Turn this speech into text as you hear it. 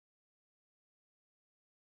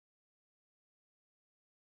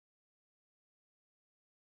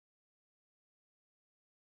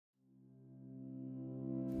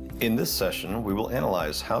In this session, we will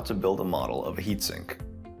analyze how to build a model of a heatsink.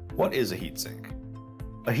 What is a heatsink?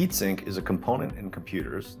 A heatsink is a component in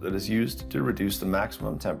computers that is used to reduce the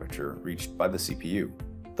maximum temperature reached by the CPU.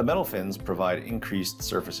 The metal fins provide increased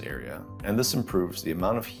surface area, and this improves the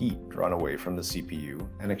amount of heat drawn away from the CPU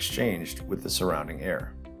and exchanged with the surrounding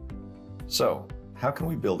air. So, how can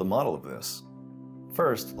we build a model of this?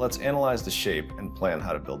 First, let's analyze the shape and plan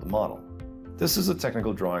how to build the model. This is a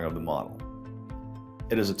technical drawing of the model.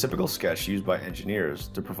 It is a typical sketch used by engineers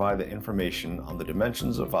to provide the information on the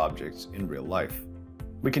dimensions of objects in real life.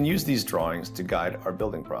 We can use these drawings to guide our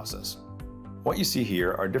building process. What you see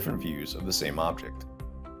here are different views of the same object.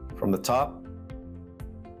 From the top,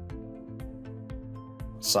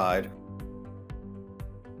 side,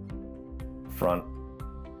 front,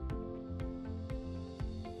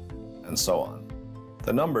 and so on.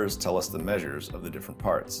 The numbers tell us the measures of the different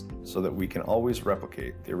parts, so that we can always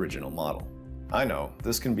replicate the original model. I know,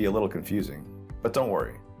 this can be a little confusing, but don't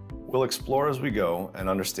worry. We'll explore as we go and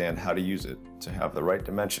understand how to use it to have the right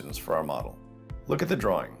dimensions for our model. Look at the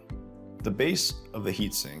drawing. The base of the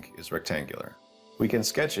heatsink is rectangular. We can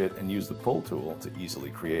sketch it and use the pull tool to easily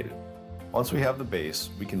create it. Once we have the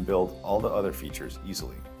base, we can build all the other features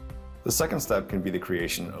easily. The second step can be the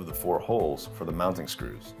creation of the 4 holes for the mounting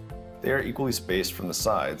screws. They are equally spaced from the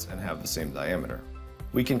sides and have the same diameter.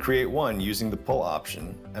 We can create one using the pull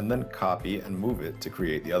option and then copy and move it to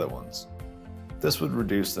create the other ones. This would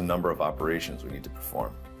reduce the number of operations we need to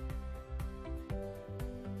perform.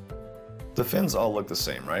 The fins all look the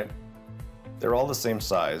same, right? They're all the same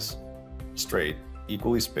size, straight,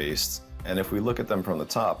 equally spaced, and if we look at them from the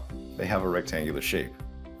top, they have a rectangular shape.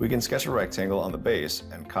 We can sketch a rectangle on the base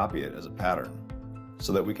and copy it as a pattern,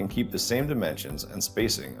 so that we can keep the same dimensions and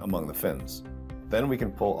spacing among the fins. Then we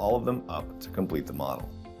can pull all of them up to complete the model.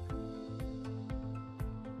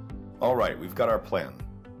 Alright, we've got our plan.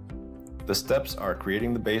 The steps are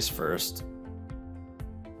creating the base first,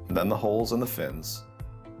 then the holes and the fins,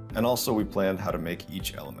 and also we planned how to make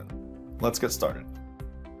each element. Let's get started.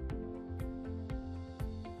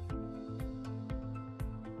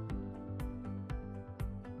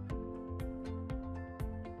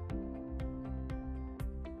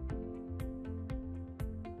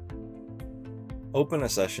 Open a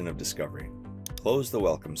session of discovery. Close the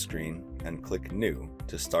welcome screen and click New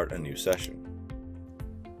to start a new session.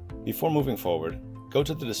 Before moving forward, go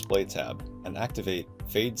to the Display tab and activate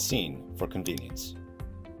Fade Scene for convenience.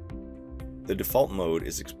 The default mode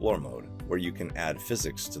is Explore mode, where you can add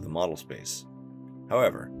physics to the model space.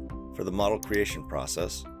 However, for the model creation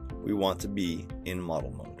process, we want to be in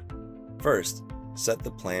model mode. First, set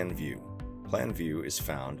the Plan View. Plan View is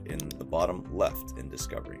found in the bottom left in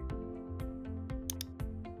Discovery.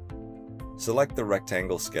 Select the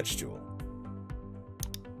rectangle sketch tool,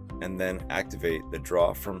 and then activate the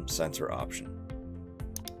Draw from Center option.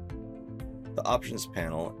 The Options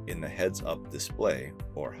panel in the Heads-Up display,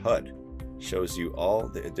 or HUD, shows you all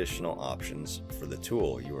the additional options for the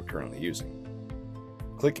tool you are currently using.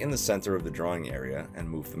 Click in the center of the drawing area and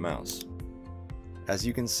move the mouse. As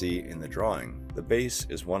you can see in the drawing, the base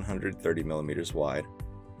is 130 mm wide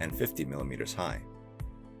and 50 mm high.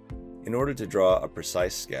 In order to draw a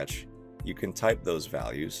precise sketch, you can type those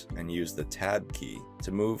values and use the Tab key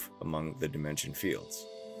to move among the dimension fields.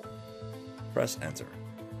 Press Enter.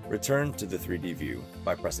 Return to the 3D view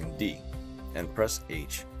by pressing D and press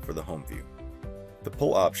H for the home view. The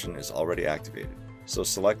pull option is already activated, so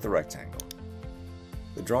select the rectangle.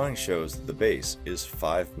 The drawing shows that the base is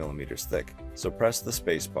 5 mm thick, so press the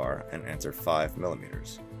spacebar and enter 5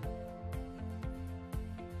 mm.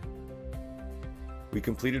 We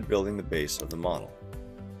completed building the base of the model.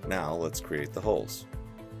 Now let's create the holes.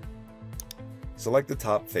 Select the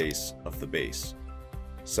top face of the base.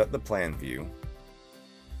 Set the plan view.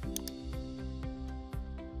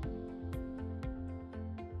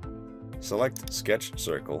 Select Sketch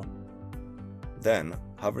Circle. Then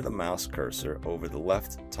hover the mouse cursor over the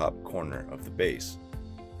left top corner of the base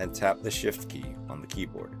and tap the Shift key on the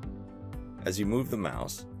keyboard. As you move the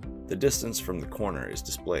mouse, the distance from the corner is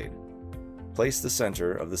displayed. Place the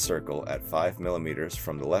center of the circle at 5 mm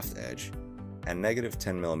from the left edge and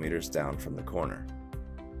 -10 mm down from the corner.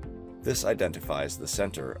 This identifies the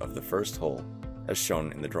center of the first hole as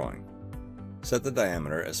shown in the drawing. Set the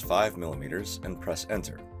diameter as 5 mm and press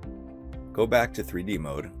Enter. Go back to 3D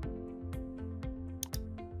mode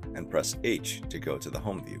and press H to go to the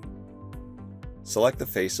home view. Select the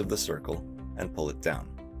face of the circle and pull it down.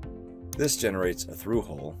 This generates a through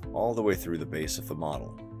hole all the way through the base of the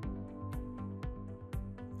model.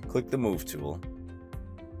 Click the Move tool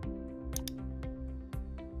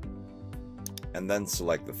and then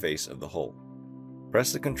select the face of the hole.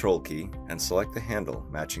 Press the Control key and select the handle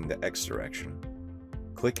matching the X direction.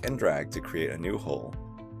 Click and drag to create a new hole,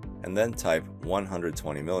 and then type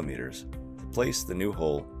 120 millimeters to place the new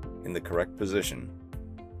hole in the correct position.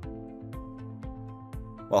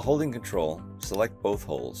 While holding Control, select both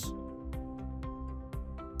holes.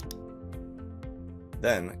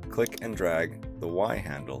 Then click and drag the Y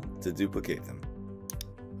handle to duplicate them.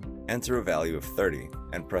 Enter a value of 30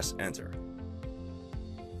 and press Enter.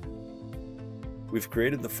 We've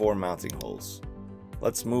created the 4 mounting holes.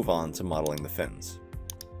 Let's move on to modeling the fins.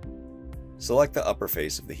 Select the upper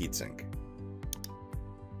face of the heatsink.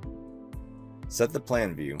 Set the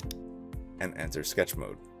plan view and enter sketch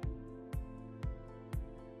mode.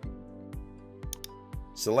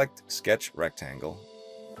 Select Sketch Rectangle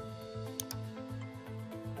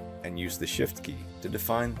and use the Shift key to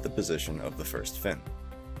define the position of the first fin.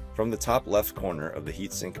 From the top left corner of the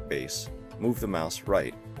heatsink base, move the mouse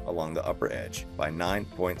right along the upper edge by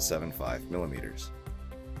 9.75 millimeters.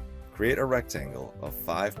 Create a rectangle of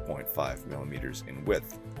 5.5 millimeters in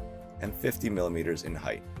width and 50 millimeters in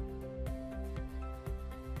height.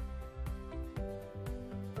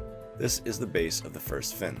 This is the base of the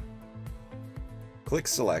first fin. Click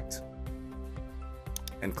Select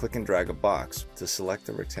and click and drag a box to select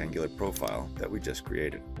the rectangular profile that we just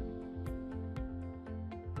created.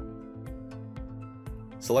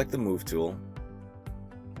 Select the Move tool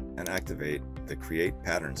and activate the Create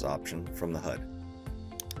Patterns option from the HUD.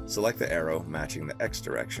 Select the arrow matching the X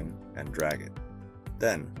direction and drag it.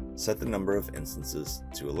 Then set the number of instances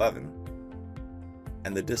to 11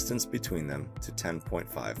 and the distance between them to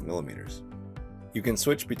 10.5 millimeters. You can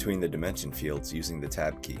switch between the dimension fields using the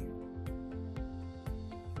Tab key.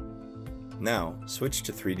 Now switch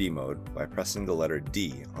to 3D mode by pressing the letter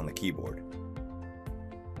D on the keyboard.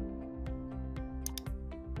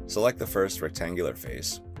 Select the first rectangular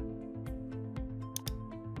face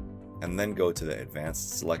and then go to the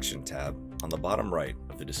Advanced Selection tab on the bottom right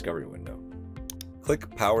of the Discovery window.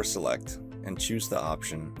 Click Power Select and choose the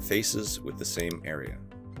option Faces with the same area.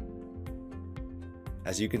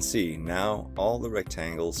 As you can see, now all the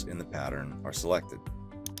rectangles in the pattern are selected.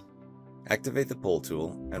 Activate the Pull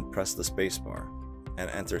tool and press the spacebar and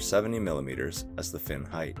enter 70 millimeters as the fin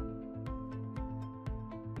height.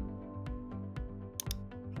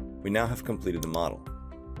 We now have completed the model.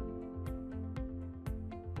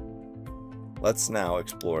 Let's now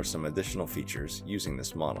explore some additional features using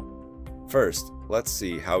this model. First, let's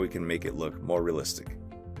see how we can make it look more realistic.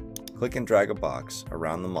 Click and drag a box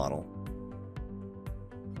around the model,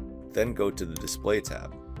 then go to the Display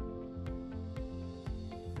tab.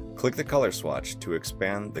 Click the color swatch to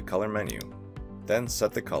expand the color menu, then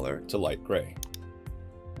set the color to light gray.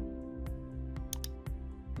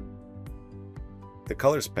 The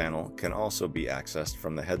Colors panel can also be accessed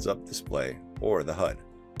from the heads-up display or the HUD.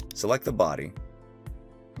 Select the body,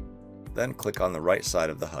 then click on the right side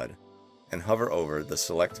of the HUD and hover over the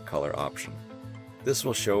Select Color option. This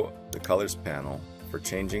will show the Colors panel for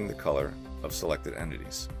changing the color of selected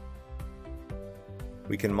entities.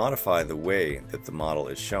 We can modify the way that the model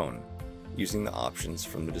is shown using the options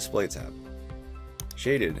from the Display tab.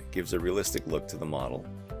 Shaded gives a realistic look to the model,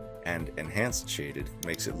 and Enhanced Shaded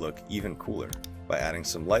makes it look even cooler by adding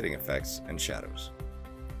some lighting effects and shadows.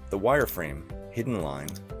 The Wireframe, Hidden Line,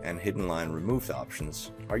 and Hidden Line Removed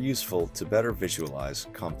options are useful to better visualize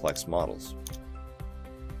complex models.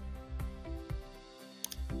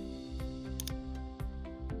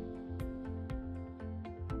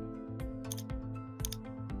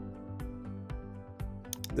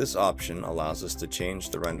 This option allows us to change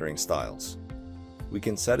the rendering styles. We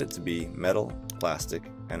can set it to be metal, plastic,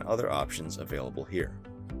 and other options available here.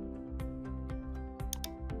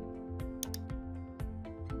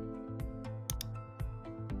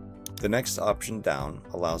 The next option down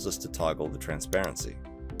allows us to toggle the transparency.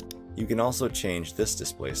 You can also change this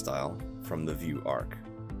display style from the view arc.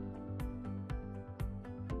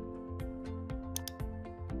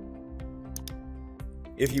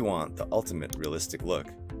 If you want the ultimate realistic look,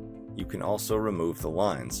 you can also remove the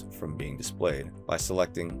lines from being displayed by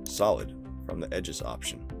selecting Solid from the Edges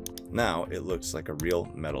option. Now it looks like a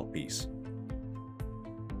real metal piece.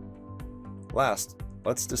 Last,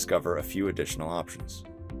 let's discover a few additional options.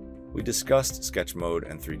 We discussed sketch mode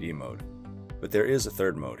and 3D mode, but there is a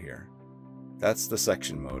third mode here. That's the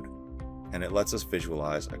section mode, and it lets us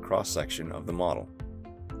visualize a cross-section of the model.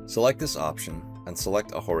 Select this option and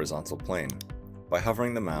select a horizontal plane by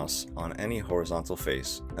hovering the mouse on any horizontal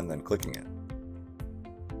face and then clicking it.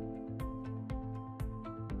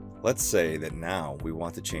 Let's say that now we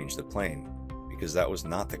want to change the plane because that was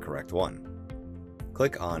not the correct one.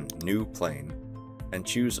 Click on New Plane and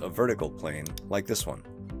choose a vertical plane like this one.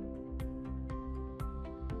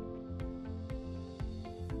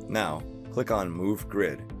 Now, click on Move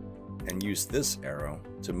Grid and use this arrow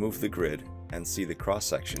to move the grid and see the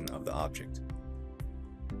cross-section of the object.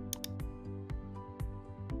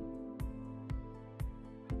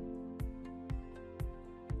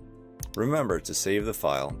 Remember to save the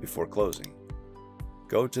file before closing.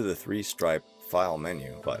 Go to the three-stripe File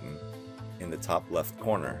menu button in the top left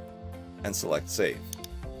corner and select Save.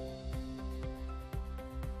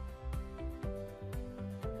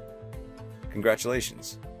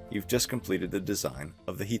 Congratulations! You've just completed the design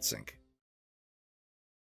of the heatsink.